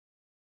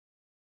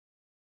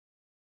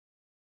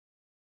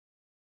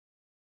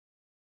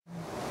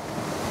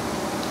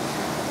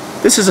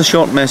This is a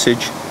short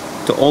message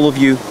to all of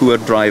you who are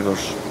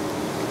drivers.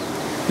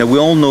 Now, we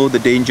all know the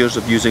dangers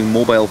of using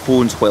mobile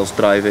phones whilst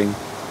driving,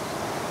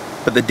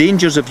 but the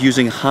dangers of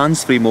using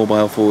hands-free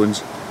mobile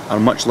phones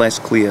are much less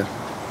clear.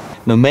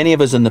 Now, many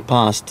of us in the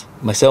past,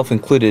 myself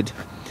included,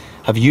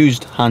 have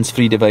used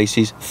hands-free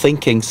devices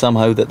thinking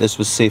somehow that this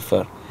was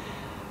safer.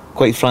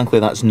 Quite frankly,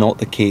 that's not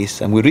the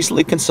case, and we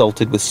recently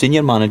consulted with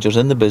senior managers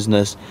in the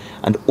business,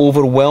 and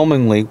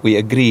overwhelmingly we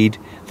agreed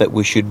that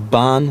we should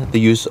ban the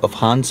use of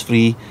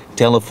hands-free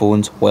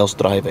telephones whilst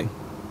driving.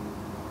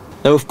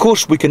 Now, of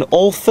course, we can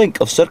all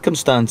think of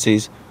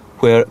circumstances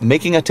where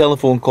making a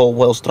telephone call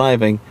whilst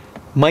driving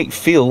might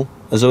feel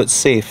as though it's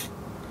safe.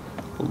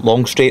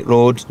 Long straight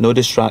roads, no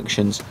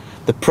distractions.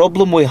 The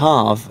problem we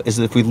have is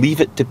that if we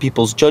leave it to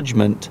people's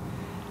judgment,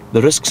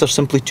 the risks are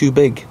simply too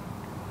big.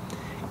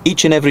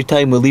 Each and every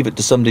time we leave it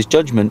to somebody's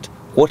judgment,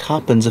 what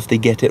happens if they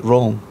get it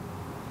wrong?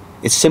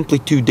 It's simply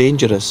too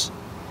dangerous.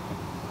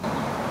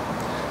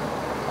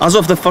 As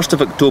of the 1st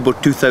of October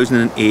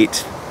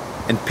 2008,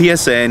 in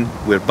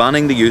PSN we're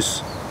banning the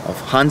use of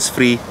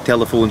hands-free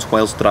telephones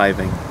whilst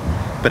driving.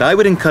 But I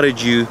would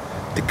encourage you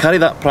to carry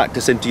that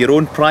practice into your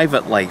own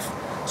private life.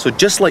 So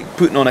just like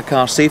putting on a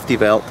car safety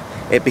belt,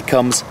 it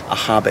becomes a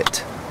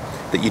habit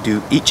that you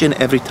do each and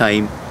every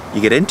time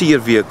you get into your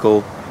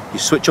vehicle, you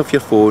switch off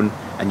your phone,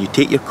 and you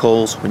take your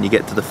calls when you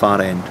get to the far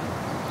end.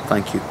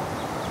 Thank you.